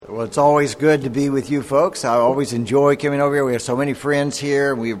Well, it's always good to be with you folks. I always enjoy coming over here. We have so many friends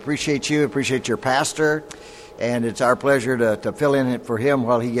here. We appreciate you, appreciate your pastor, and it's our pleasure to fill in for him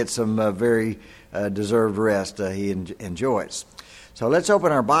while he gets some very deserved rest he enjoys. So let's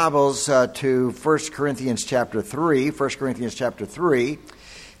open our Bibles to 1 Corinthians chapter 3, 1 Corinthians chapter 3.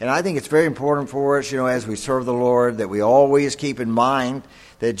 And I think it's very important for us, as we serve the Lord, that we always keep in mind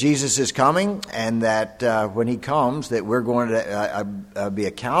that Jesus is coming, and that when he comes, that we're going to be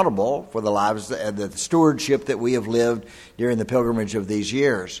accountable for the lives, the stewardship that we have lived during the pilgrimage of these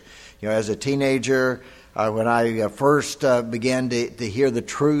years. As a teenager, when I first began to hear the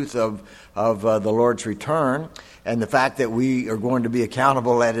truth of the Lord's return, and the fact that we are going to be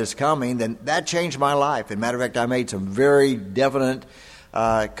accountable at his coming, then that changed my life. As a matter of fact, I made some very definite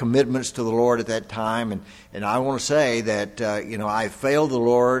commitments to the Lord at that time, and I want to say that I failed the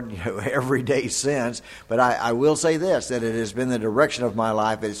Lord every day since, but I will say this, that it has been the direction of my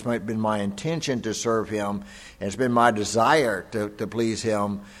life. It's been my intention to serve him, and it's been my desire to please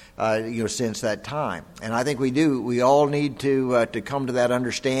him since that time. And I think we all need to come to that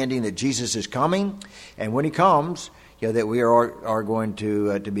understanding that Jesus is coming, and when he comes, that we are going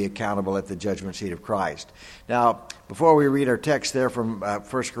to be accountable at the judgment seat of Christ. Now, before we read our text there from 1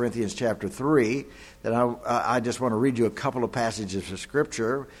 Corinthians chapter 3, then I just want to read you a couple of passages of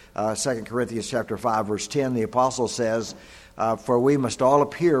Scripture. 2 Corinthians chapter 5, verse 10, the apostle says, "For we must all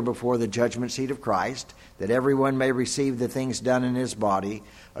appear before the judgment seat of Christ, that everyone may receive the things done in his body,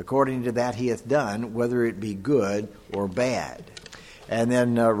 according to that he hath done, whether it be good or bad." And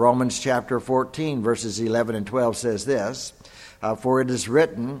then Romans chapter 14, verses 11 and 12 says this, "For it is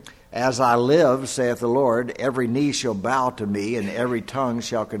written, As I live, saith the Lord, every knee shall bow to me, and every tongue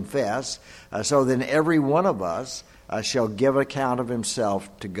shall confess. So then every one of us shall give account of himself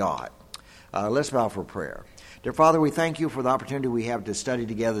to God." Let's bow for prayer. Dear Father, we thank you for the opportunity we have to study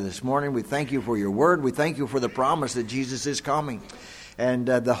together this morning. We thank you for your word. We thank you for the promise that Jesus is coming, and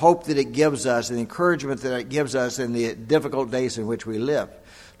the hope that it gives us, and the encouragement that it gives us in the difficult days in which we live.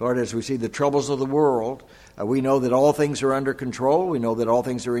 Lord, as we see the troubles of the world, we know that all things are under control. We know that all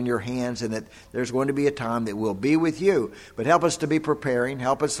things are in your hands, and that there's going to be a time that we'll be with you. But help us to be preparing.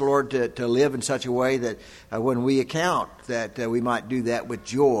 Help us, Lord, to live in such a way that when we account, that we might do that with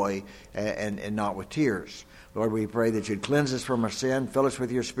joy and not with tears. Lord, we pray that you'd cleanse us from our sin, fill us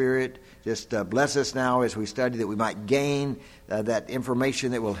with your Spirit. Just bless us now as we study, that we might gain that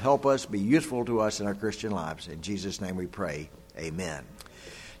information that will help us, be useful to us in our Christian lives. In Jesus' name we pray. Amen.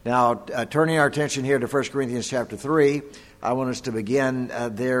 Now, turning our attention here to 1 Corinthians chapter 3, I want us to begin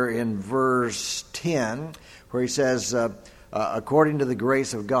there in verse 10, where he says, "According to the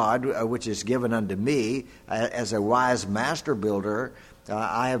grace of God, which is given unto me, as a wise master builder,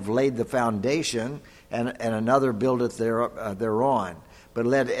 I have laid the foundation, and another buildeth thereon. But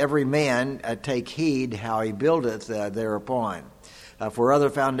let every man take heed how he buildeth thereupon. For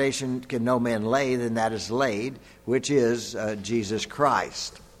other foundation can no man lay than that is laid, which is Jesus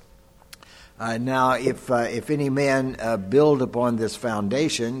Christ." Now, if any man build upon this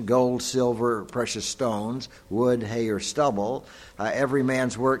foundation, gold, silver, precious stones, wood, hay, or stubble, every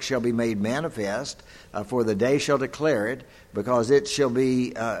man's work shall be made manifest, for the day shall declare it, because it shall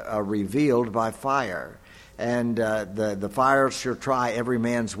be revealed by fire. And the fire shall try every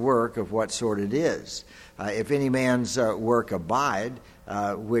man's work of what sort it is. If any man's work abide,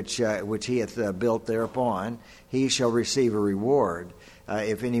 which he hath built thereupon, he shall receive a reward.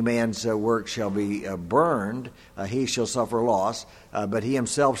 If any man's work shall be burned, he shall suffer loss, but he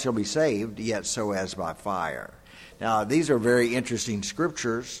himself shall be saved, yet so as by fire. Now, these are very interesting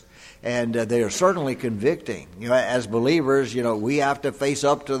scriptures, and they are certainly convicting. As believers, we have to face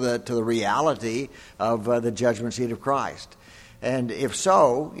up to the reality of the judgment seat of Christ. And if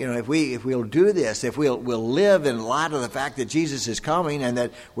so, if we'll do this, if we'll live in light of the fact that Jesus is coming and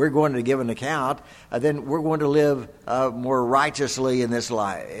that we're going to give an account, then we're going to live more righteously in this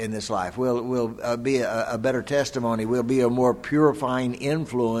life. We'll be a better testimony. We'll be a more purifying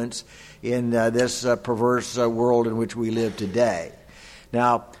influence in this perverse world in which we live today.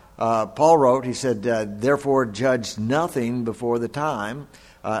 Now, Paul wrote, he said, "Therefore judge nothing before the time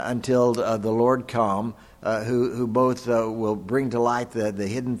until the Lord come, who both will bring to light the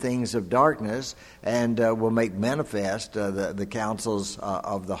hidden things of darkness and will make manifest the counsels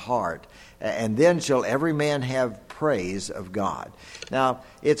of the heart. And then shall every man have praise of God." Now,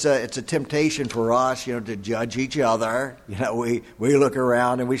 it's a temptation for us, to judge each other. We look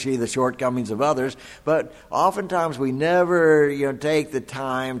around and we see the shortcomings of others, but oftentimes we never, take the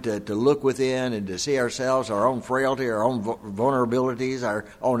time to look within and to see ourselves, our own frailty, our own vulnerabilities, our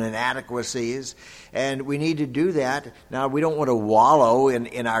own inadequacies, and we need to do that. Now, we don't want to wallow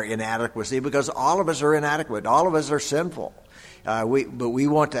in our inadequacy, because all of us are inadequate. All of us are sinful. But we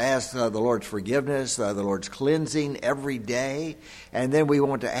want to ask the Lord's forgiveness, the Lord's cleansing every day, and then we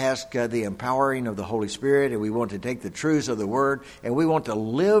want to ask the empowering of the Holy Spirit, and we want to take the truths of the Word, and we want to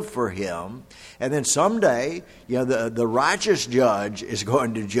live for Him. And then someday, the righteous judge is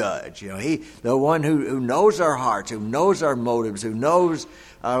going to judge. The one who knows our hearts, who knows our motives, who knows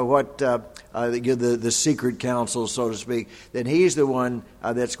what the secret counsel, so to speak, then He's the one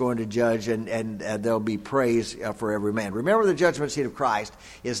that's going to judge, and there'll be praise for every man. Remember, the judgment seat of Christ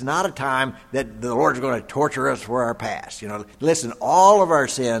is not a time that the Lord's going to torture us for our past. Listen, all of our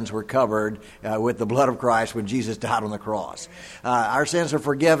sins were covered with the blood of Christ when Jesus died on the cross. Our sins are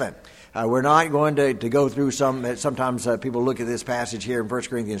forgiven. We're not going to go through sometimes people look at this passage here in 1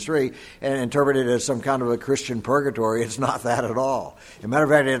 Corinthians 3 and interpret it as some kind of a Christian purgatory. It's not that at all. As a matter of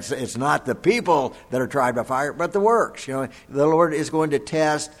fact, it's not the people that are tried by fire, but the works. The Lord is going to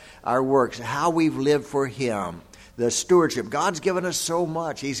test our works, how we've lived for Him. The stewardship. God's given us so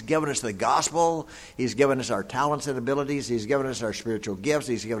much. He's given us the gospel. He's given us our talents and abilities. He's given us our spiritual gifts.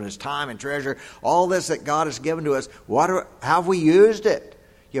 He's given us time and treasure. All this that God has given to us, how have we used it?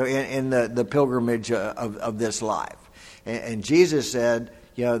 In the pilgrimage of this life. And Jesus said,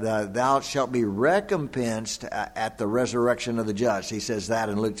 thou shalt be recompensed at the resurrection of the just. He says that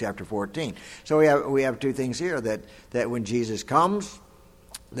in Luke chapter 14. So we have two things here, that when Jesus comes,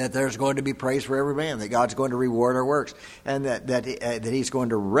 that there's going to be praise for every man, that God's going to reward our works, and that He's going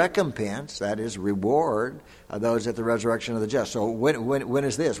to recompense, that is, reward those at the resurrection of the just. So when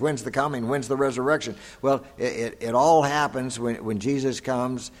is this? When's the coming? When's the resurrection? Well, it all happens when Jesus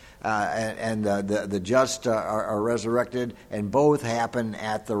comes and the just are resurrected, and both happen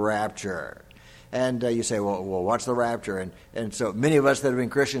at the rapture. And you say, well, what's the rapture? And so many of us that have been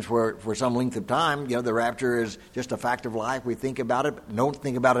Christians for some length of time, the rapture is just a fact of life. We think about it, but don't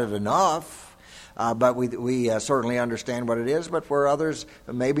think about it enough. But we certainly understand what it is, but for others,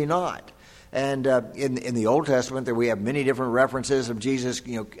 maybe not. And in the Old Testament, there we have many different references of Jesus,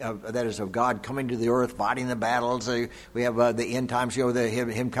 that is, of God coming to the earth, fighting the battles. We have the end times,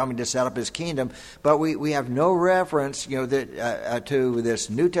 him coming to set up His kingdom. But we have no reference, to this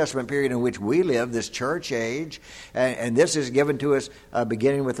New Testament period in which we live, this church age. And this is given to us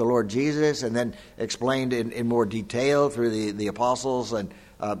beginning with the Lord Jesus, and then explained in more detail through the apostles and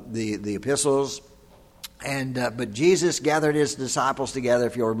the epistles. But Jesus gathered His disciples together,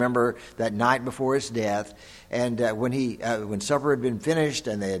 if you'll remember, that night before His death. And when supper had been finished,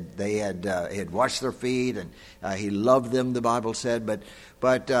 and they had washed their feet, and He loved them, the Bible said.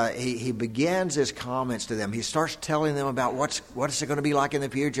 But he begins His comments to them. He starts telling them about what is it going to be like in the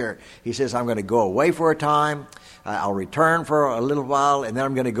future. He says, I'm going to go away for a time. I'll return for a little while, and then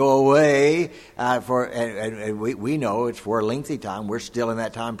I'm going to go away and we know it's for a lengthy time. We're still in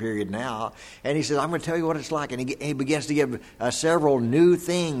that time period now. And He says, I'm going to tell you what it's like. And he begins to give several new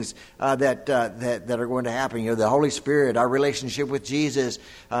things that are going to happen. The Holy Spirit, our relationship with Jesus,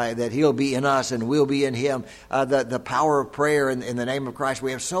 that He'll be in us and we'll be in Him. The power of prayer in the name of Christ.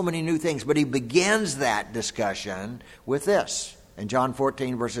 We have so many new things. But He begins that discussion with this. In John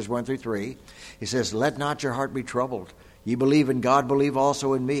 14, verses 1 through 3, He says, let not your heart be troubled. Ye believe in God, believe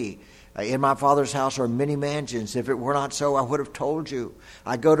also in me. In my Father's house are many mansions. If it were not so, I would have told you.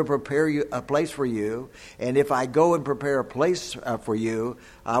 I go to prepare you a place for you. And if I go and prepare a place for you,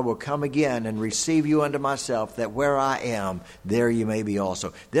 I will come again and receive you unto myself, that where I am, there you may be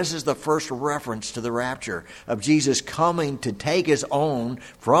also. This is the first reference to the rapture of Jesus coming to take His own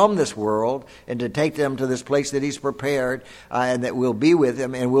from this world and to take them to this place that He's prepared, and that we'll be with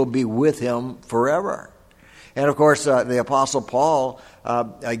Him and we'll be with Him forever. And, of course, the Apostle Paul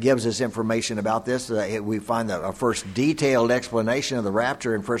gives us information about this. We find a first detailed explanation of the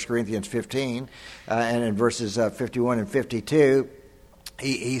rapture in 1 Corinthians 15 and in verses 51 and 52.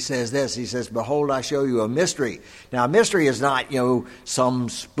 He says this. He says, behold, I show you a mystery. Now, a mystery is not, some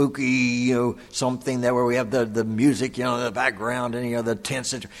spooky, something that where we have the music, the background and, the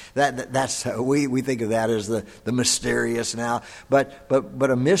tense. That's we think of that as the mysterious now. But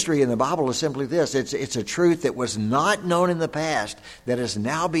a mystery in the Bible is simply this. It's a truth that was not known in the past that is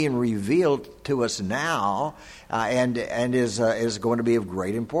now being revealed to us now, and is going to be of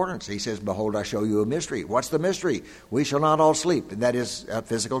great importance. He says, behold, I show you a mystery. What's the mystery? We shall not all sleep, and that is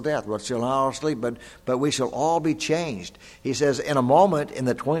physical death. We shall not all sleep, but we shall all be changed. He says, in a moment, in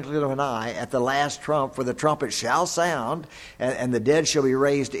the twinkling of an eye, at the last trump, for the trumpet shall sound, and the dead shall be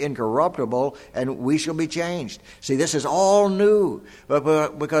raised incorruptible, and we shall be changed. See, this is all new,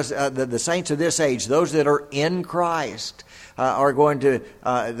 because the saints of this age, those that are in Christ, are going to,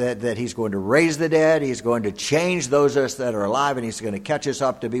 that he's going to raise the dead, he's going to change those of us that are alive, and he's going to catch us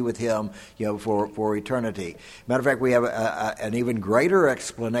up to be with him, for eternity. Matter of fact, we have an even greater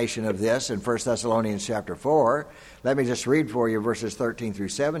explanation of this in 1 Thessalonians chapter 4. Let me just read for you verses 13 through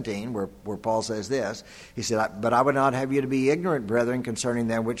 17, where Paul says this. He said, "But I would not have you to be ignorant, brethren, concerning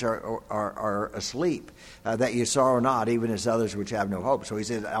them which are asleep, that you sorrow not, even as others which have no hope." So he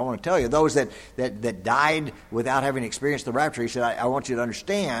said, I want to tell you, those that died without having experienced the rapture, he said, I want you to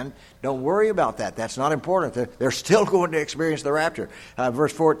understand, don't worry about that. That's not important. They're still going to experience the rapture.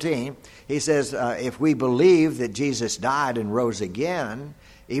 Verse 14, he says, "If we believe that Jesus died and rose again,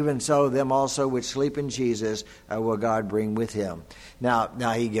 even so, them also which sleep in Jesus will God bring with him." Now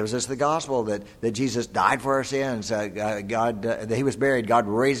he gives us the gospel that Jesus died for our sins. That he was buried. God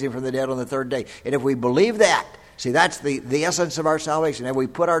raised him from the dead on the third day. And if we believe that, see, that's the essence of our salvation. And we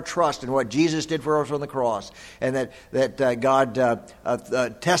put our trust in what Jesus did for us on the cross, and that God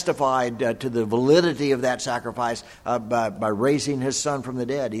testified to the validity of that sacrifice by raising his Son from the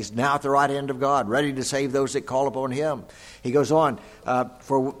dead. He's now at the right hand of God, ready to save those that call upon him. He goes on,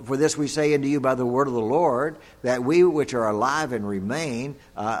 for this we say unto you by the word of the Lord, that we which are alive and remain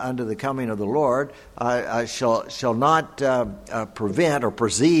unto the coming of the Lord shall not prevent or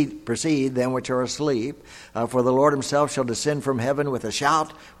precede them which are asleep. For the Lord himself shall descend from heaven with a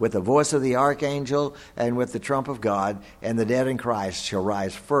shout, with the voice of the archangel, and with the trump of God, and the dead in Christ shall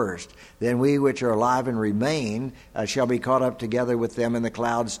rise first. Then we which are alive and remain shall be caught up together with them in the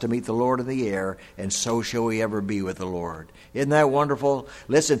clouds to meet the Lord in the air, and so shall we ever be with the Lord. Isn't that wonderful?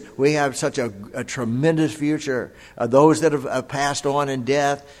 Listen, we have such a tremendous future. Those that have passed on in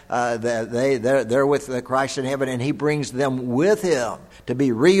death, they're with Christ in heaven, and he brings them with him to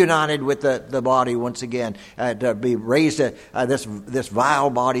be reunited with the body once again, to be raised. This vile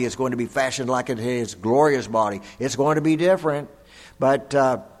body is going to be fashioned like his glorious body. It's going to be different, but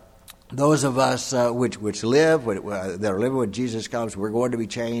those of us which live, that are living when Jesus comes, we're going to be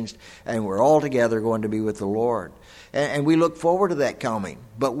changed, and we're all together going to be with the Lord. And we look forward to that coming.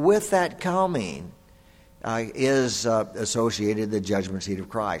 But with that coming is associated the judgment seat of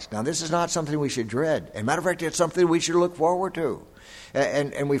Christ. Now, this is not something we should dread. As a matter of fact, it's something we should look forward to.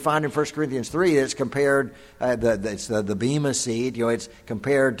 And we find in 1 Corinthians 3 that it's compared, it's the Bema seat. It's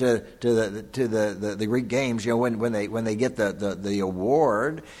compared to the Greek games. When they get the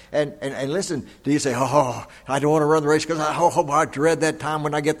award. And listen, do you say, "Oh, I don't want to run the race because I dread that time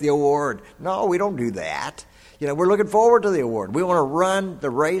when I get the award"? No, we don't do that. We're looking forward to the award. We want to run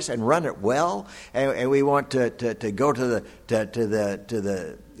the race and run it well, and we want to go to the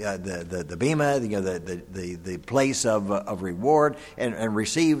bema, the place of reward, and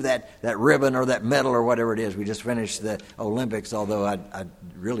receive that ribbon or that medal or whatever it is. We just finished the Olympics, although I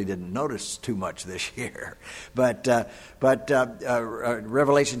really didn't notice too much this year. But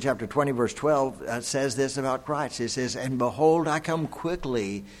Revelation chapter 20 verse 12 says this about Christ. It says, "And behold, I come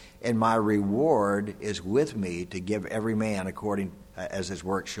quickly, and my reward is with me to give every man according as his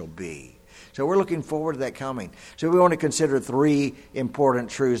work shall be." So we're looking forward to that coming. So we want to consider three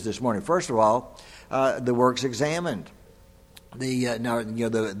important truths this morning. First of all, the works examined.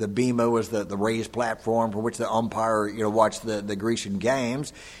 The bema was the raised platform for which the umpire watched the Grecian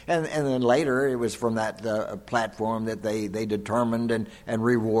games, and then later it was from that platform that they determined and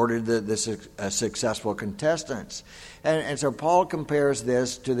rewarded the successful contestants. And so Paul compares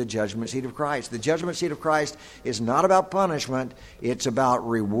this to the judgment seat of Christ. The judgment seat of Christ is not about punishment; it's about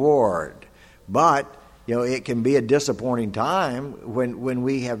reward. But it can be a disappointing time when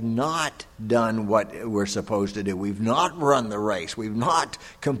we have not done what we're supposed to do. We've not run the race. We've not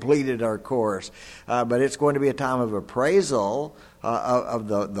completed our course. But it's going to be a time of appraisal of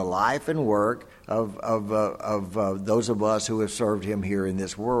the life and work of those of us who have served him here in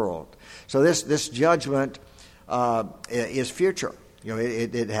this world. So this judgment is future.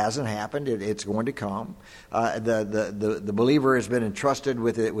 It hasn't happened. It's going to come. The believer has been entrusted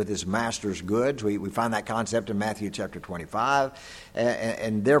with his master's goods. We find that concept in Matthew chapter 25,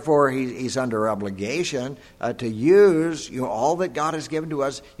 and therefore he's under obligation to use all that God has given to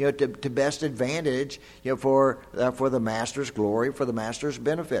us to best advantage for the master's glory, for the master's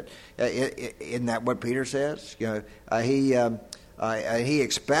benefit. Isn't that what Peter says? He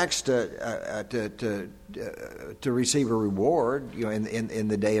expects to receive a reward, in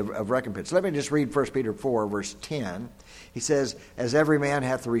the day of recompense. Let me just read 1 Peter 4, verse 10. He says, "As every man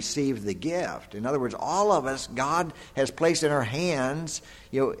hath received the gift." In other words, all of us, God has placed in our hands,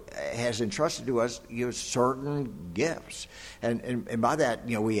 has entrusted to us, certain gifts, and by that,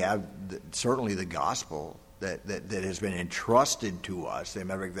 we have certainly the gospel. that has been entrusted to us.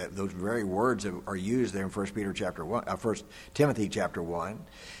 Remember that those very words are used there in 1 Timothy chapter 1.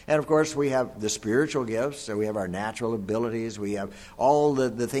 And of course we have the spiritual gifts, so we have our natural abilities, we have all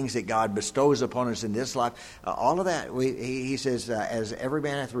the things that God bestows upon us in this life. All of that, he says, as every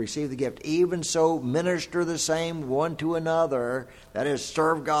man hath received the gift, even so minister the same one to another. That is,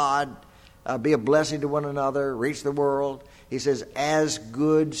 serve God, be a blessing to one another, reach the world. He says, as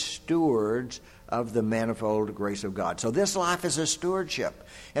good stewards of the manifold grace of God. So this life is a stewardship.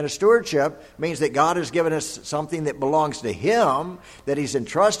 And a stewardship means that God has given us something that belongs to Him, that He's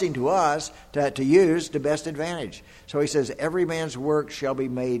entrusting to us to use to best advantage. So He says, every man's work shall be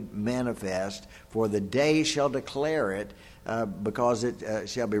made manifest, for the day shall declare it, because it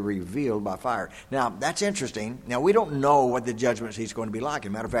shall be revealed by fire. Now, that's interesting. Now, we don't know what the judgment seat is going to be like. As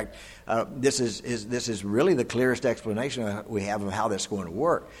a matter of fact, this is really the clearest explanation we have of how that's going to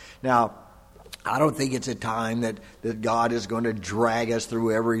work. Now, I don't think it's a time that God is going to drag us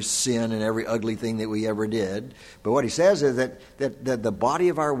through every sin and every ugly thing that we ever did. But what He says is that the body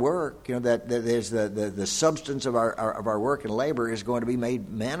of our work, that there's the substance of our work and labor is going to be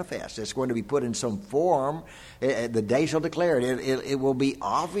made manifest. It's going to be put in some form. The day shall declare it. It will be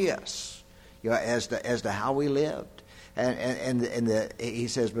obvious, as to how we lived. And he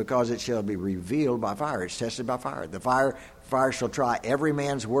says, because it shall be revealed by fire. It's tested by fire. The fire shall try every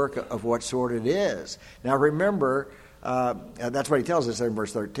man's work of what sort it is. Now remember, that's what he tells us there in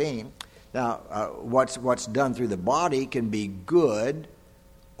verse 13. Now, what's done through the body can be good,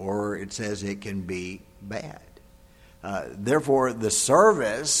 or it says it can be bad. Therefore, the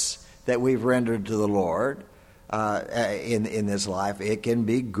service that we've rendered to the Lord in this life, it can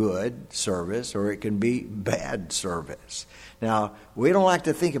be good service or it can be bad service. Now, we don't like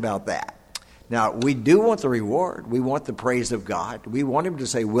to think about that. Now, we do want the reward. We want the praise of God. We want Him to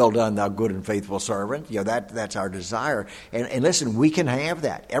say, "Well done, thou good and faithful servant." That's our desire. And listen, we can have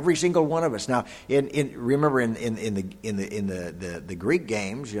that. Every single one of us. Now, remember in the Greek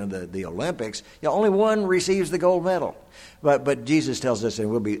games, the Olympics, only one receives the gold medal. But Jesus tells us,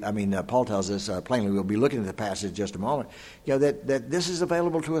 and Paul tells us plainly. We'll be looking at the passage in just a moment. That this is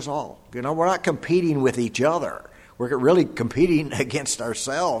available to us all. We're not competing with each other. We're really competing against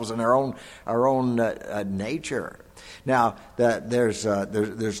ourselves and our own nature. Now,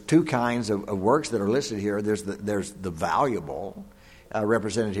 there's two kinds of works that are listed here. There's the valuable,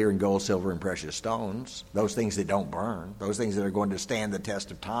 represented here in gold, silver, and precious stones. Those things that don't burn. Those things that are going to stand the test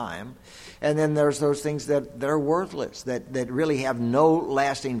of time. And then there's those things that are worthless, that really have no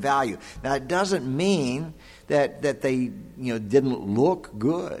lasting value. Now, it doesn't mean that they didn't look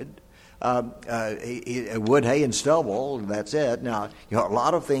good. Wood, hay, and stubble, that's it. Now, a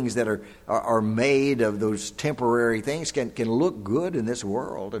lot of things that are made of those temporary things can look good in this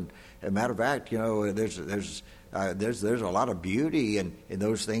world. And as a matter of fact, there's a lot of beauty in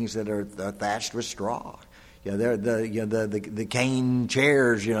those things that are thatched with straw. The cane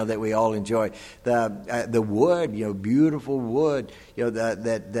chairs, that we all enjoy. The wood, beautiful wood,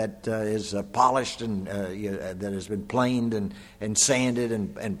 that is polished and that has been planed and sanded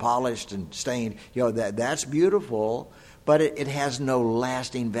and polished and stained. That's beautiful, but it has no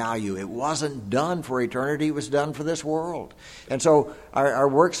lasting value. It wasn't done for eternity. It was done for this world. And so our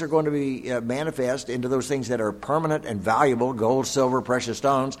works are going to be manifest into those things that are permanent and valuable, gold, silver, precious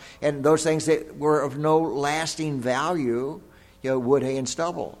stones, and those things that were of no lasting value, wood, hay, and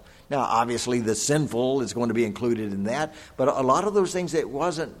stubble. Now, obviously, the sinful is going to be included in that, but a lot of those things that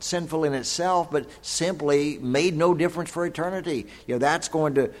wasn't sinful in itself, but simply made no difference for eternity, that's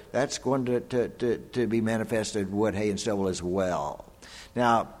going to be manifested wood, hay, and stubble as well.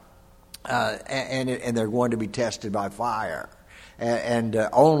 Now, and they're going to be tested by fire. And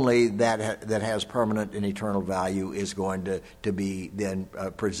only that has permanent and eternal value is going to be then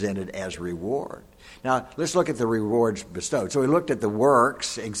presented as reward. Now, let's look at the rewards bestowed. So we looked at the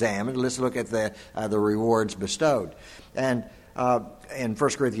works examined. Let's look at the rewards bestowed. And in 1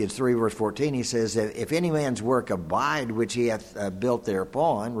 Corinthians 3, verse 14, he says, if any man's work abide which he hath built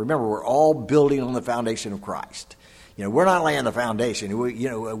thereupon, remember, we're all building on the foundation of Christ. We're not laying the foundation.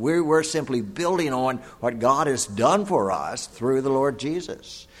 We're simply building on what God has done for us through the Lord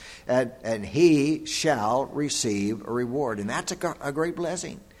Jesus. And he shall receive a reward. And that's a great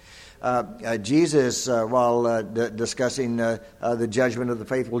blessing. Jesus, while discussing the judgment of the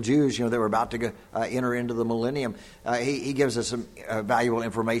faithful Jews, that were about to enter into the millennium, he gives us some valuable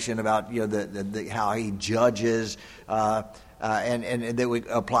information about how he judges and that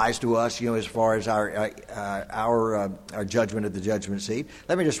applies to us, as far as our judgment at the judgment seat.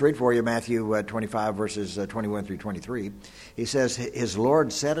 Let me just read for you Matthew 25, verses 21 through 23. He says, "His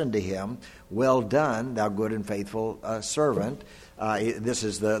Lord said unto him, Well done, thou good and faithful servant." This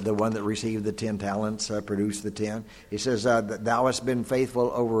is the one that received the 10 talents, produced the 10. He says, "Thou hast been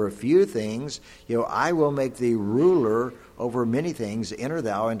faithful over a few things. I will make thee ruler over many things. Enter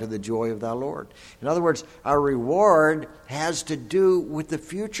thou into the joy of thy Lord." In other words, our reward has to do with the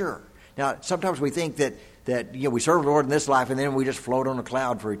future. Now, sometimes we think that we serve the Lord in this life and then we just float on a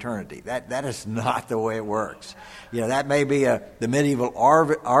cloud for eternity. That is not the way it works. That may be the medieval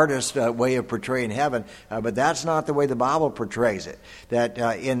artist way of portraying heaven, but that's not the way the Bible portrays it. That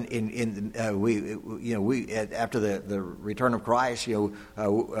we after the return of Christ,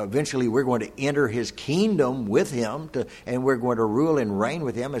 eventually we're going to enter His kingdom with Him, and we're going to rule and reign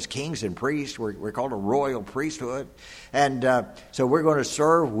with Him as kings and priests. We're called a royal priesthood, and so we're going to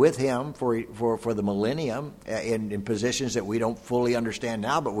serve with Him for the millennium in positions that we don't fully understand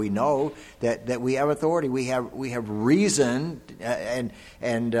now, but we know that we have authority. We have reason and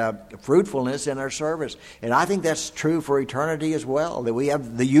fruitfulness in our service. And I think that's true for eternity as well, that we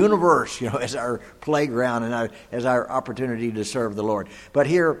have the universe, as our playground and as our opportunity to serve the Lord. But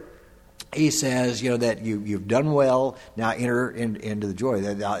here he says, that you've done well. Now enter into the joy.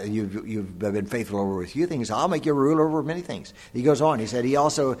 That you've been faithful over a few things. I'll make you ruler over many things. He goes on. He said he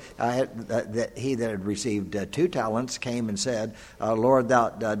also that he that had received 2 talents came and said, "Lord, thou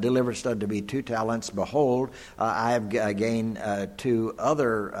deliverest unto me 2 talents. Behold, I have gained 2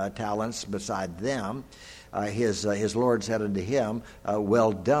 other talents beside them." His Lord said unto him,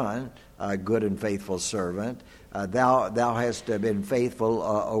 "Well done, good and faithful servant. Thou hast been faithful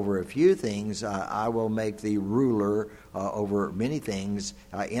over a few things. I will make thee ruler over many things.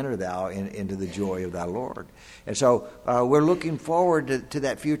 Enter thou into the joy of thy Lord." And so we're looking forward to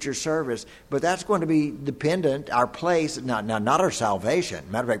that future service, but that's going to be dependent, our place, not our salvation.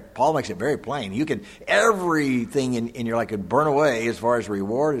 Matter of fact, Paul makes it very plain. Everything in your life could burn away as far as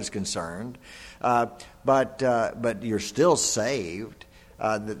reward is concerned, but you're still saved.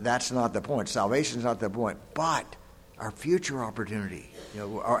 That's not the point. Salvation is not the point. But our future opportunity,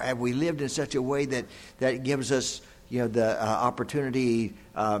 have we lived in such a way that gives us, the opportunity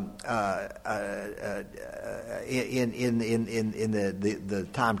in the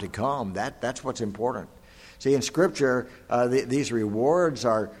time to come? That's what's important. See, in Scripture, these rewards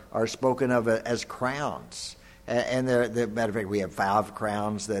are spoken of as crowns. And matter of fact, we have 5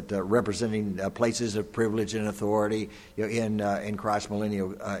 crowns that representing places of privilege and authority in Christ's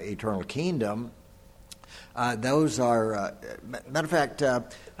millennial eternal kingdom. Those are matter of fact.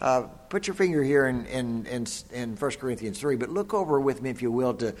 Put your finger here in 1 Corinthians 3, but look over with me, if you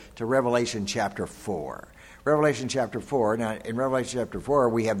will, to Revelation chapter 4. Revelation chapter 4. Now, in Revelation chapter 4,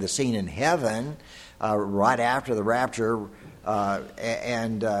 we have the scene in heaven right after the rapture.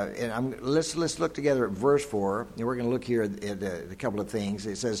 Let's look together at verse 4, and we're going to look here at a couple of things.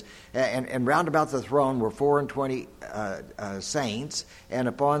 It says, and round about the throne were 24 saints, and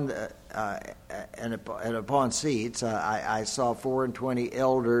upon seats I saw 24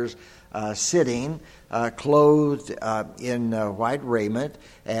 elders sitting, clothed in white raiment,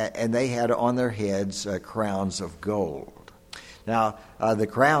 and they had on their heads crowns of gold. Now, the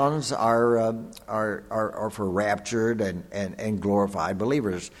crowns are for raptured and glorified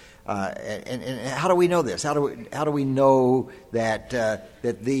believers. And how do we know this? How do we know that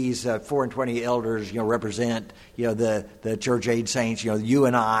these 24 elders represent the church age saints, you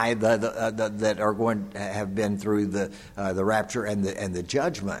and I, that are going to have been through the rapture and the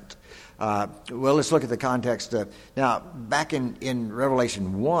judgment? Well, let's look at the context. Now, back in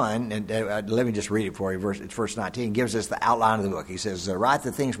Revelation 1, and let me just read it for you. It's verse 19, gives us the outline of the book. He says, "Write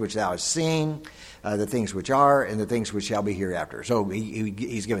the things which thou hast seen, the things which are, and the things which shall be hereafter." So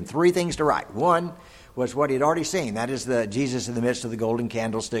he's given 3 things to write. One was what he'd already seen. That is the Jesus in the midst of the golden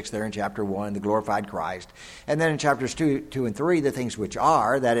candlesticks there in chapter 1, the glorified Christ. And then in chapters 2 and 3, the things which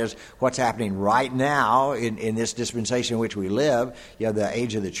are, that is what's happening right now in this dispensation in which we live, the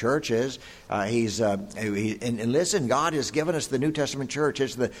age of the churches. And listen, God has given us the New Testament church.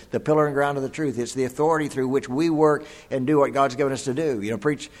 It's the pillar and ground of the truth. It's the authority through which we work and do what God's given us to do.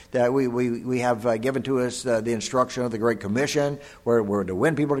 Preach that we have given to us the instruction of the Great Commission, where we're to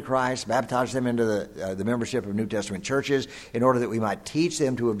win people to Christ, baptize them into the the membership of New Testament churches in order that we might teach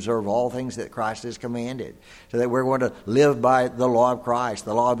them to observe all things that Christ has commanded, so that we're going to live by the law of Christ,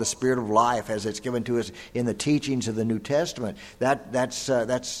 the law of the Spirit of life as it's given to us in the teachings of the New Testament. That's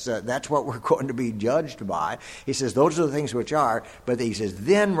what we're going to be judged by. He says those are the things which are, but he says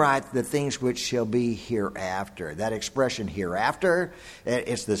then write the things which shall be hereafter. That expression hereafter,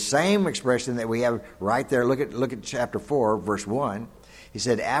 it's the same expression that we have right there. Look at chapter 4, verse 1. He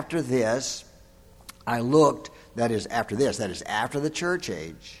said, after this I looked, that is after the church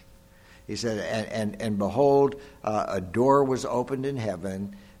age. He said, and behold, a door was opened in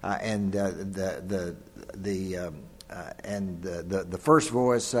heaven, and the first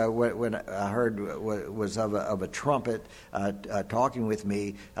voice when I heard was of a trumpet talking with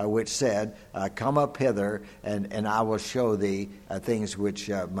me, which said, "Come up hither, and I will show thee things which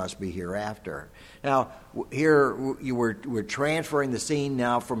must be hereafter." Now, here we're transferring the scene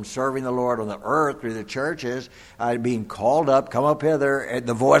now from serving the Lord on the earth through the churches, being called up, come up hither, at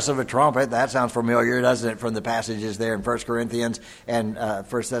the voice of a trumpet. That sounds familiar, doesn't it, from the passages there in 1 Corinthians and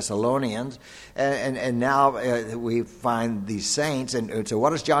 1 Thessalonians. And now we find these saints. And so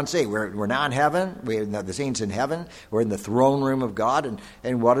what does John see? We're now in heaven. We have the saints in heaven. We're in the throne room of God.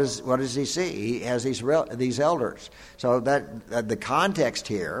 And what does he see? He has these elders. So that the context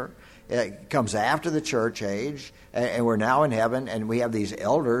here, it comes after the church age, and we're now in heaven, and we have these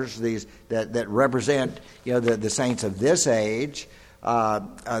elders, that represent the saints of this age,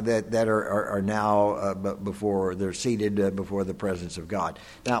 that are now before they're seated before the presence of God.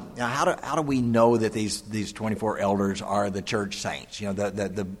 Now how do we know that these 24 elders are the church saints?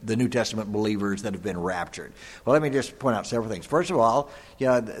 The New Testament believers that have been raptured. Well, let me just point out several things. First of all,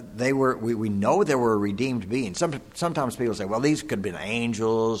 they were. We know there were redeemed beings. Sometimes people say, well, these could have been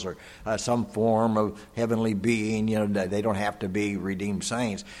angels or some form of heavenly being. They don't have to be redeemed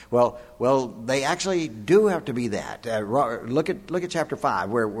saints. Well, they actually do have to be that. Look at chapter 5,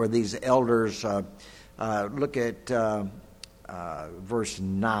 where these elders. Look at verse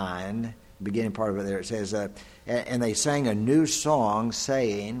 9, beginning part of it there. It says, and they sang a new song,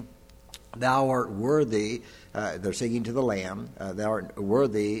 saying, "Thou art worthy." They're singing to the Lamb. "Thou art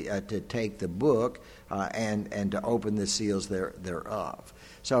worthy to take the book and to open the seals thereof."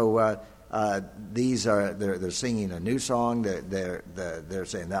 So they're singing a new song. They're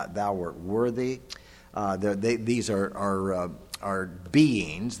saying that thou art worthy. These are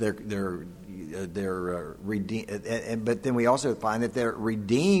beings. They're redeemed, but then we also find that they're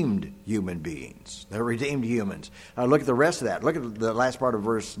redeemed human beings. They're redeemed humans. Look at the rest of that. Look at the last part of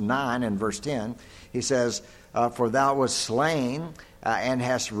verse 9 and verse 10. He says, "For thou wast slain and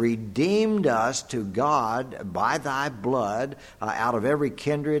hast redeemed us to God by thy blood out of every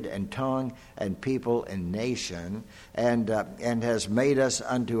kindred and tongue and people and nation, and has made us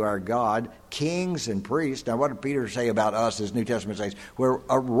unto our God kings and priests." Now, what did Peter say about us as New Testament saints? We're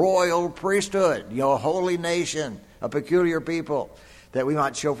a royal priesthood, a holy nation, a peculiar people, that we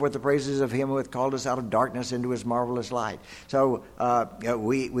might show forth the praises of him who hath called us out of darkness into his marvelous light. So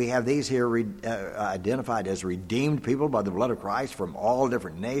we have these here identified as redeemed people by the blood of Christ from all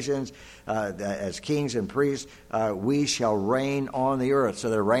different nations. As kings and priests, we shall reign on the earth. So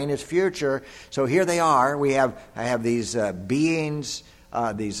their reign is future. So here they are. I have these beings,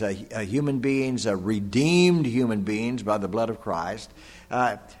 these human beings, redeemed human beings by the blood of Christ.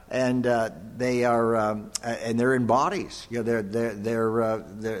 And they are, and they're in bodies.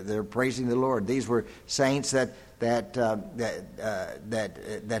 They're praising the Lord. These were saints that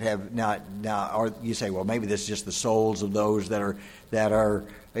have now. Or you say, well, maybe this is just the souls of those that are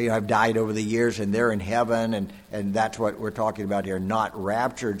have died over the years, and they're in heaven, and that's what we're talking about here. Not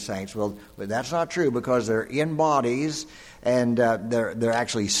raptured saints. Well, that's not true, because they're in bodies. And they're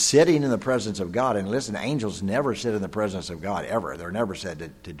actually sitting in the presence of God. And listen, angels never sit in the presence of God, ever. They're never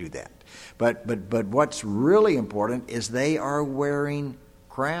said to do that. But what's really important is they are wearing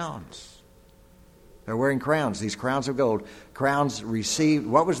crowns. They're wearing crowns, these crowns of gold. Crowns received.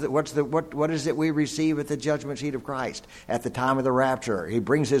 What is it we receive at the judgment seat of Christ at the time of the rapture? He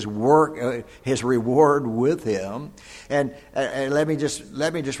brings his work, his reward with him. And let me just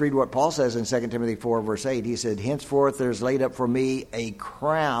read what Paul says in 2 Timothy 4, verse 8. He said, "Henceforth there is laid up for me a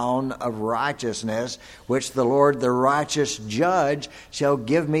crown of righteousness, which the Lord, the righteous judge, shall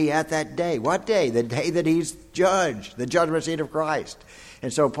give me at that day." What day? The day that he's judged, the judgment seat of Christ.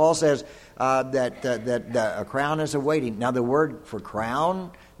 And so Paul says that a crown is awaiting. Now, the word for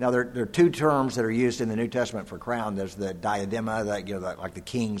crown, there are two terms that are used in the New Testament for crown. There's the diadema, like the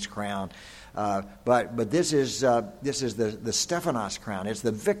king's crown. But this is the Stephanos crown. It's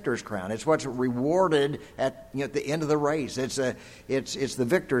the victor's crown. It's what's rewarded at the end of the race. It's the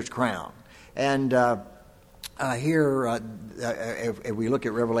victor's crown. And here, if we look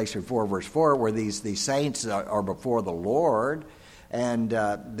at Revelation 4, verse 4, where these saints are before the Lord, and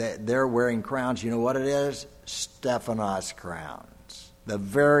they're wearing crowns, you know what it is? Stephanos crowns. The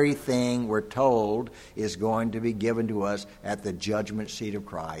very thing we're told is going to be given to us at the judgment seat of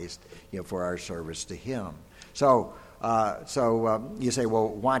Christ, for our service to Him. So you say, well,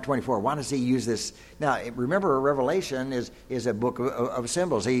 why 24? Why does he use this? Now, remember, Revelation is a book of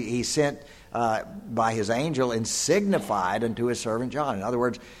symbols. He sent by his angel and signified unto his servant John. In other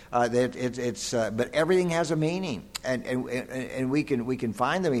words, but everything has a meaning, and we can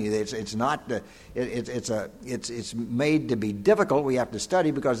find the meaning. It's made to be difficult. We have to study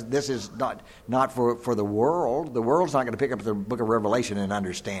because this is not for the world. The world's not going to pick up the book of Revelation and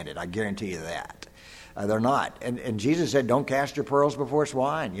understand it. I guarantee you that. They're not, and Jesus said, "Don't cast your pearls before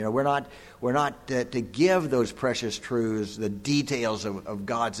swine." We're not to give those precious truths, the details of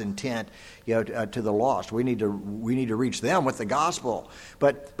God's intent, to the lost. We need to reach them with the gospel.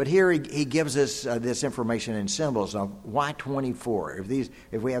 But here he gives us this information in symbols. Now, why 24?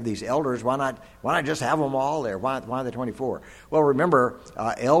 If we have these elders, why not just have them all there? Why the 24? Well, remember,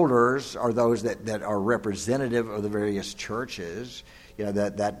 elders are those that are representative of the various churches.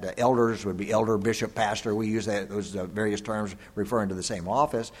 That the elders would be elder, bishop, pastor. We use those various terms referring to the same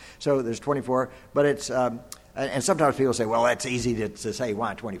office. So there's 24, but it's and sometimes people say, well, that's easy to say.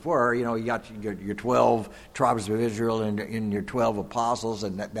 Why 24? You got your 12 tribes of Israel and your 12 apostles,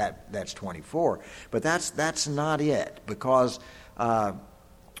 and that's 24. But that's not it, because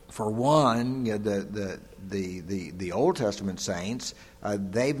for one, the Old Testament saints,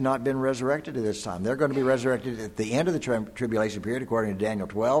 they've not been resurrected at this time. They're going to be resurrected at the end of the tribulation period, according to Daniel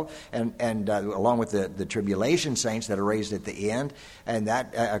 12, and along with the tribulation saints that are raised at the end, and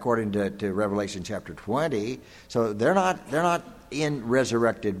that according to Revelation chapter 20. So they're not in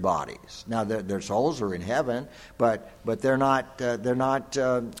resurrected bodies. Now their souls are in heaven, but they're not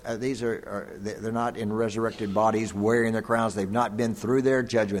in resurrected bodies wearing their crowns. They've not been through their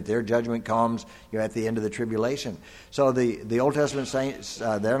judgment. Their judgment comes at the end of the tribulation. So the Old Testament saints,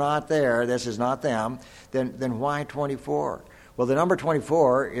 they're not there. This is not them. Then why 24? Well, the number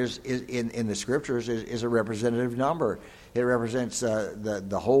 24 is in the Scriptures is a representative number. It represents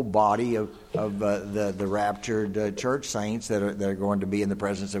the whole body of the raptured church saints that are going to be in the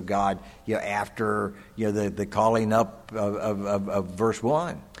presence of God after the calling up of verse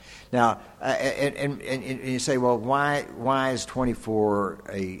 1. Now, and you say, well, why is 24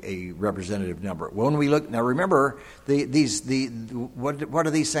 a representative number? Well, when we look now, remember what do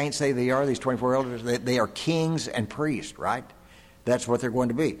these saints say they are? These 24 elders, they are kings and priests, right? That's what they're going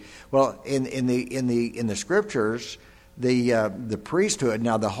to be. Well, in the Scriptures, the priesthood.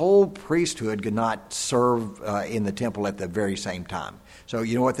 Now, the whole priesthood could not serve in the temple at the very same time. So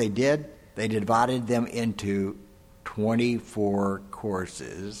you know what they did? They divided them into 24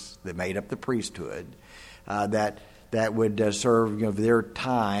 courses that made up the priesthood that would serve their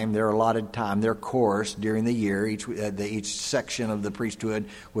time, their allotted time, their course during the year. Each section of the priesthood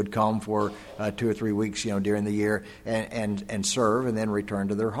would come for 2 or 3 weeks, during the year, and serve, and then return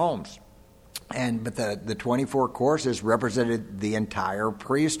to their homes. But the 24 courses represented the entire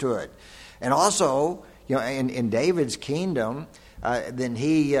priesthood, and also in David's kingdom. Then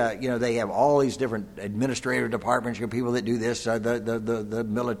they have all these different administrative departments. People that do this, the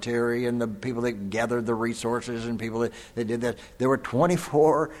military, and the people that gathered the resources, and people that did that. There were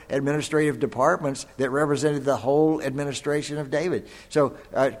 24 administrative departments that represented the whole administration of David. So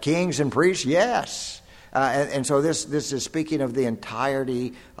kings and priests, yes. And so this is speaking of the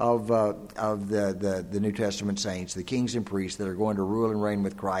entirety of the New Testament saints, the kings and priests that are going to rule and reign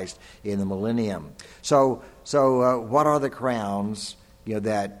with Christ in the millennium. So what are the crowns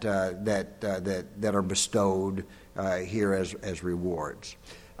that are bestowed here as rewards?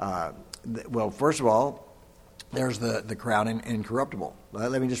 Well, first of all, there's the crown incorruptible.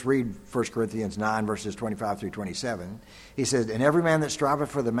 Let me just read 1 Corinthians 9, verses 25 through 27. He says, "And every man that striveth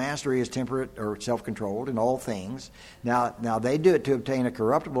for the mastery is temperate or self-controlled in all things. Now they do it to obtain a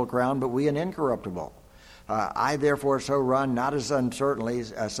corruptible crown, but we an incorruptible. I therefore so run, not as uncertainly,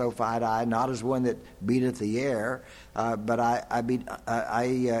 so fight I, not as one that beateth the air, but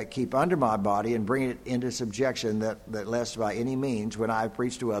I keep under my body and bring it into subjection, that lest by any means, when I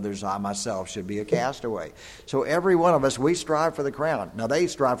preach to others, I myself should be a castaway." So every one of us, we strive for the crown. Now they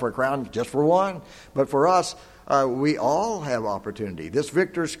strive for a crown just for one, but for us, we all have opportunity. This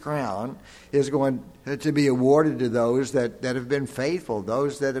victor's crown is going to be awarded to those that have been faithful,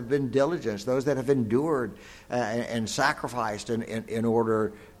 those that have been diligent, those that have endured and sacrificed in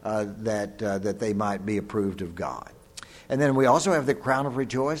order that they might be approved of God. And then we also have the crown of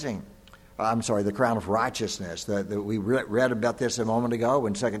rejoicing. the crown of righteousness. We read about this a moment ago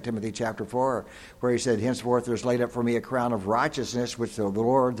in 2 Timothy chapter 4, where he said, henceforth there's laid up for me a crown of righteousness, which the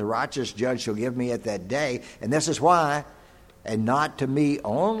Lord, the righteous judge, shall give me at that day. And this is why, and not to me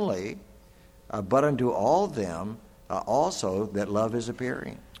only, but unto all them also that love is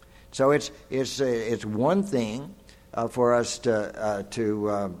appearing. So it's one thing for us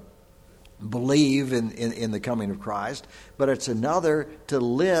to believe in the coming of Christ, but it's another to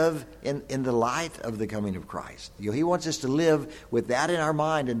live in the light of the coming of Christ. He wants us to live with that in our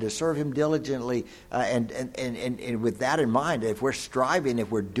mind and to serve Him diligently, and with that in mind, if we're striving, if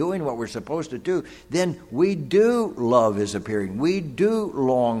we're doing what we're supposed to do, then we do love His appearing. We do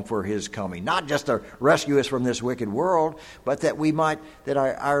long for His coming, not just to rescue us from this wicked world, but that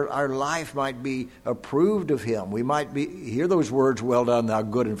our life might be approved of Him. We might hear those words, "Well done, thou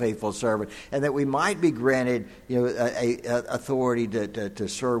good and faithful servant," and that we might be granted, a authority to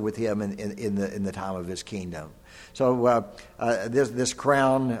serve with Him in the time of His kingdom. So this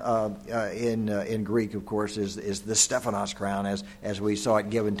crown in Greek, of course, is the Stephanos crown, as we saw it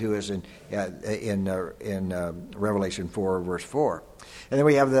given to us in Revelation 4, verse 4. And then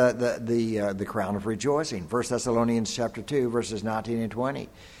we have the crown of rejoicing. 1 Thessalonians chapter 2, verses 19 and 20.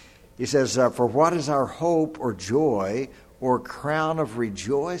 He says, "For what is our hope or joy or crown of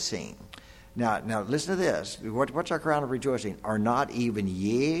rejoicing?" Now listen to this. What's our crown of rejoicing? "Are not even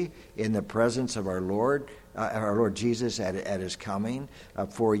ye in the presence of our Lord Jesus at His coming?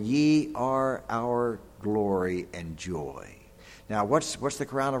 For ye are our glory and joy." Now, what's the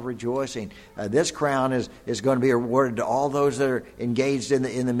crown of rejoicing? This crown is going to be awarded to all those that are engaged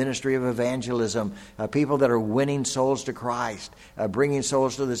in the ministry of evangelism, people that are winning souls to Christ, bringing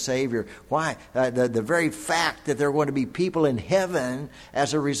souls to the Savior. Why? The very fact that there are going to be people in heaven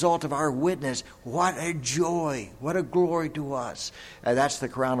as a result of our witness, what a joy, what a glory to us. That's the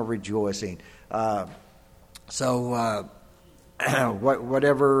crown of rejoicing.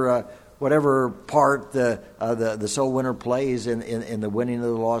 Whatever part the soul winner plays in the winning of the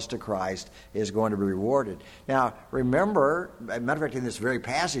lost to Christ is going to be rewarded. Now, remember, as a matter of fact, in this very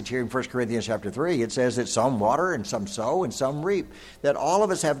passage here in 1 Corinthians chapter 3, it says that some water and some sow and some reap, that all of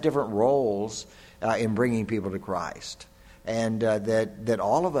us have different roles in bringing people to Christ. And that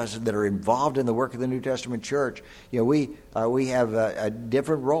all of us that are involved in the work of the New Testament church, we have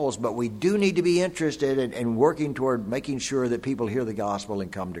different roles, but we do need to be interested in working toward making sure that people hear the gospel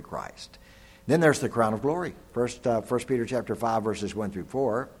and come to Christ. Then there's the crown of glory. First Peter chapter 5, verses 1 through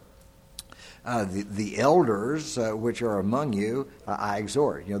 4. The elders which are among you, I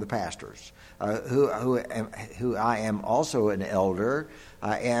exhort, the pastors, who I am also an elder,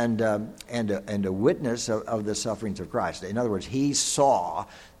 and a witness of the sufferings of Christ. In other words, he saw,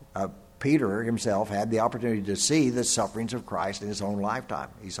 Peter himself had the opportunity to see the sufferings of Christ in his own lifetime.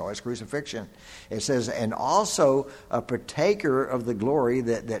 He saw His crucifixion. It says, and also a partaker of the glory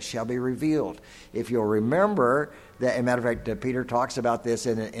that shall be revealed. If you'll remember, that, as a matter of fact, Peter talks about this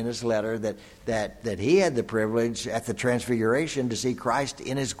in his letter, that he had the privilege at the Transfiguration to see Christ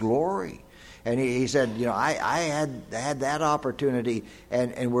in His glory. And he said, I had that opportunity,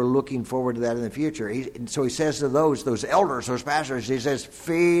 and we're looking forward to that in the future. So he says to those elders, those pastors, he says,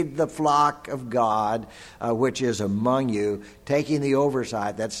 feed the flock of God, which is among you, taking the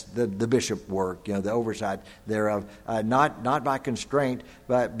oversight. That's the bishop work, the oversight thereof, not by constraint,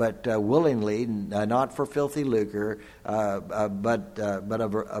 but willingly, not for filthy lucre, but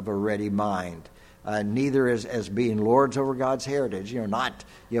of a ready mind. Neither as being lords over God's heritage, not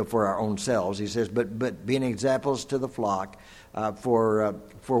for our own selves. He says, but being examples to the flock. For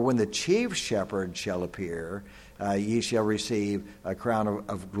when the chief shepherd shall appear, ye shall receive a crown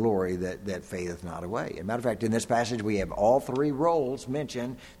of glory that fadeth not away. As a matter of fact, in this passage we have all three roles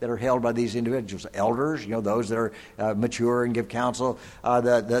mentioned that are held by these individuals. Elders, those that are mature and give counsel.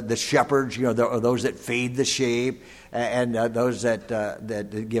 The shepherds, those that feed the sheep. And those that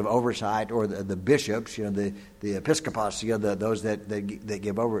give oversight, or the bishops, the episkopos, those that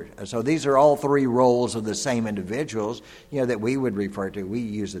give over. So these are all three roles of the same individuals, that we would refer to. We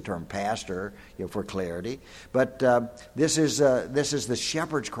use the term pastor, for clarity. But this is the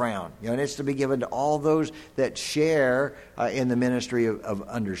shepherd's crown, and it's to be given to all those that share in the ministry of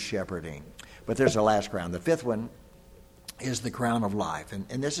under shepherding. But there's a last crown. The fifth one is the crown of life,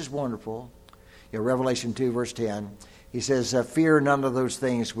 and this is wonderful. Revelation 2, verse 10, he says, fear none of those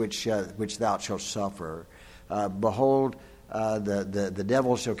things which thou shalt suffer. Behold, the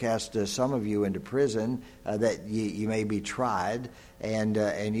devil shall cast some of you into prison, that ye may be tried,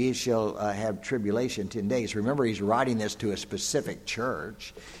 and ye shall have tribulation 10 days. Remember, he's writing this to a specific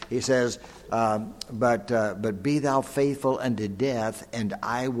church. He says, but be thou faithful unto death, and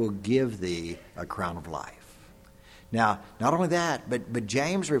I will give thee a crown of life. Now, not only that, but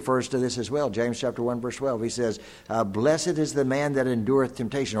James refers to this as well. James chapter 1, verse 12, he says, blessed is the man that endureth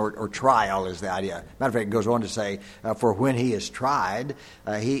temptation, or trial is the idea. Matter of fact, it goes on to say, for when he is tried,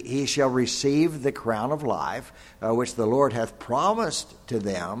 he shall receive the crown of life, which the Lord hath promised to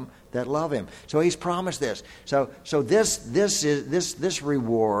them that love him. So he's promised this. So this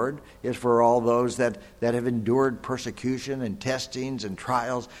reward is for all those that have endured persecution and testings and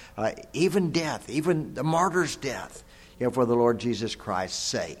trials, even death, even the martyr's death, for the Lord Jesus Christ's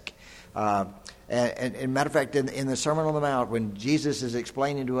sake. And matter of fact, in the Sermon on the Mount, when Jesus is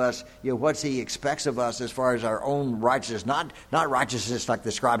explaining to us, what he expects of us as far as our own righteousness, not righteousness like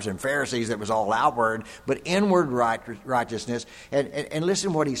the scribes and Pharisees that was all outward, but inward righteousness. And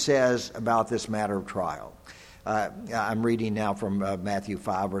listen what he says about this matter of trial. I'm reading now from Matthew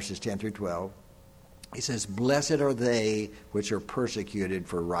 5, verses 10 through 12. He says, blessed are they which are persecuted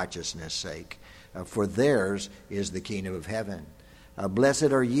for righteousness' sake, for theirs is the kingdom of heaven.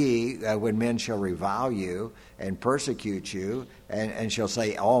 Blessed are ye when men shall revile you and persecute you, and shall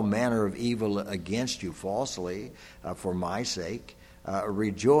say all manner of evil against you falsely for my sake.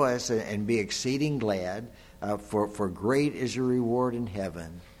 Rejoice and be exceeding glad, for great is your reward in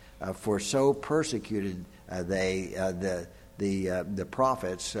heaven. For so persecuted they the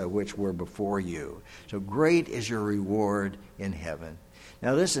prophets which were before you. So great is your reward in heaven.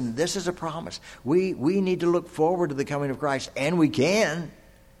 Now listen, this is a promise. We need to look forward to the coming of Christ, and we can.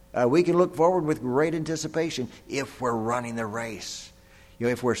 We can look forward with great anticipation if we're running the race,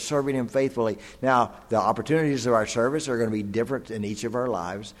 if we're serving him faithfully. Now, the opportunities of our service are going to be different in each of our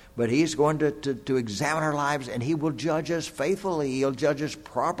lives, but he's going to examine our lives, and he will judge us faithfully. He'll judge us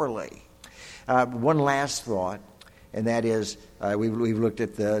properly. One last thought, and that is, we've looked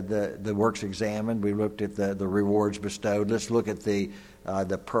at the works examined. We've looked at the rewards bestowed. Let's look at the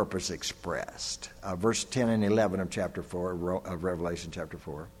purpose expressed. Verse 10 and 11 of chapter 4 of Revelation chapter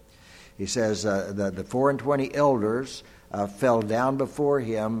 4. He says, the 24 elders fell down before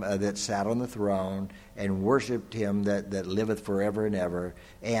him that sat on the throne, and worshipped him that liveth forever and ever,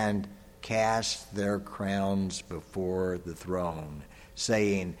 and cast their crowns before the throne,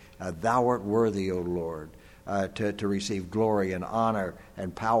 saying, Thou art worthy, O Lord, to receive glory and honor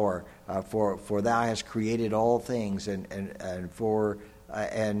and power, for thou hast created all things, and for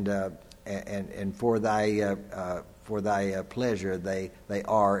thy pleasure they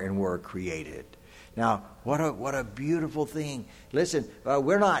are and were created. Now, what a beautiful thing. Listen,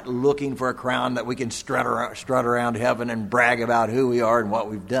 we're not looking for a crown that we can strut around heaven and brag about who we are and what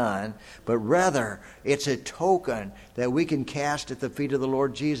we've done, but rather it's a token that we can cast at the feet of the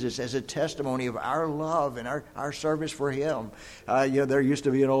Lord Jesus as a testimony of our love and our service for him. There used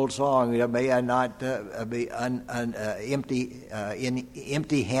to be an old song, may I not be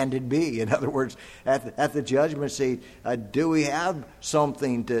empty-handed be. In other words, at the judgment seat, do we have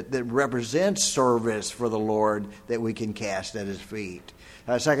something that represents service for the Lord that we can cast at his feet?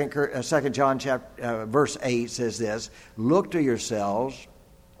 2 John verse 8 says this, look to yourselves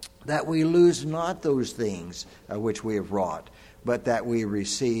that we lose not those things which we have wrought, but that we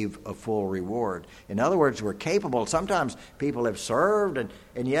receive a full reward. In other words, we're capable. Sometimes people have served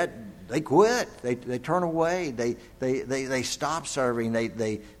and yet they quit. They turn away. They stop serving.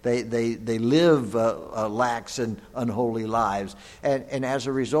 They live lax and unholy lives. And as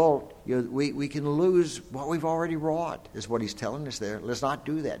a result, we can lose what we've already wrought, is what he's telling us there. Let's not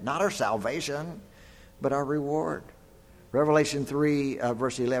do that. Not our salvation, but our reward. Revelation 3,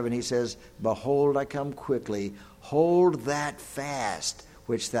 verse 11, he says, Behold, I come quickly. Hold that fast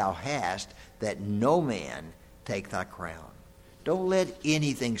which thou hast, that no man take thy crown. Don't let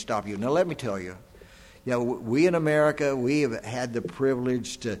anything stop you. Now, let me tell you, we in America, we have had the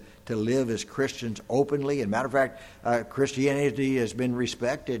privilege to live as Christians openly. As a matter of fact, Christianity has been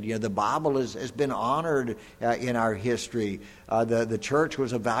respected. The Bible has been honored in our history. The church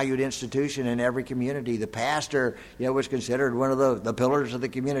was a valued institution in every community. The pastor, was considered one of the pillars of the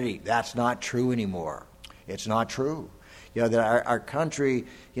community. That's not true anymore. It's not true. That our country,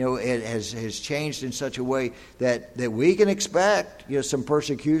 it has changed in such a way that we can expect, some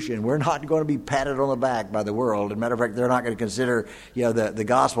persecution. We're not going to be patted on the back by the world. As a matter of fact, they're not going to consider, the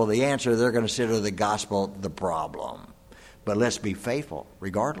gospel the answer. They're going to consider the gospel the problem. But let's be faithful,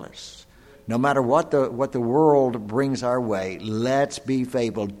 regardless. No matter what the world brings our way, let's be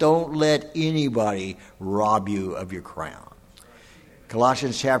faithful. Don't let anybody rob you of your crown.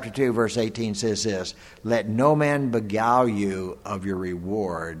 Colossians chapter 2, verse 18 says this, let no man beguile you of your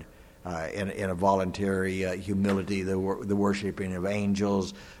reward in a voluntary humility, the worshiping of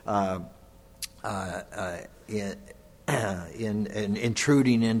angels, in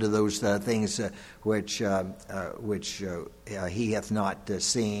intruding into those things which he hath not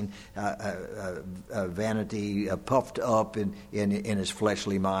seen, vanity puffed up in his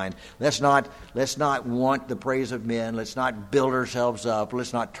fleshly mind. Let's not want the praise of men. Let's not build ourselves up.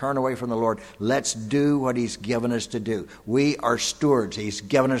 Let's not turn away from the Lord. Let's do what He's given us to do. We are stewards. He's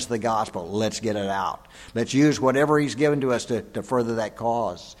given us the gospel. Let's get it out. Let's use whatever He's given to us to further that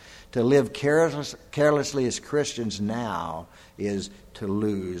cause. To live carelessly as Christians now is to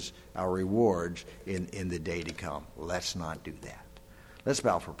lose our rewards in the day to come. Let's not do that. Let's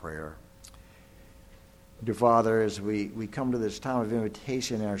bow for prayer. Dear Father, as we come to this time of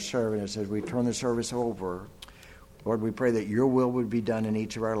invitation in our service, as we turn the service over, Lord, we pray that Your will would be done in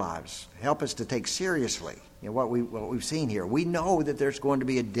each of our lives. Help us to take seriously what we've seen here. We know that there's going to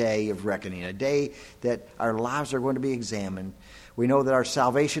be a day of reckoning, a day that our lives are going to be examined. We know that our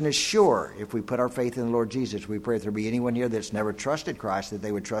salvation is sure if we put our faith in the Lord Jesus. We pray if there be anyone here that's never trusted Christ, that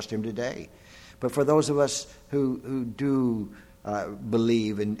they would trust Him today. But for those of us who do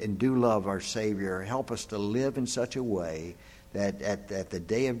believe and do love our Savior, help us to live in such a way that at the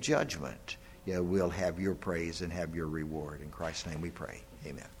day of judgment, we'll have Your praise and have Your reward. In Christ's name we pray.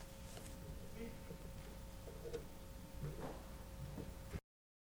 Amen.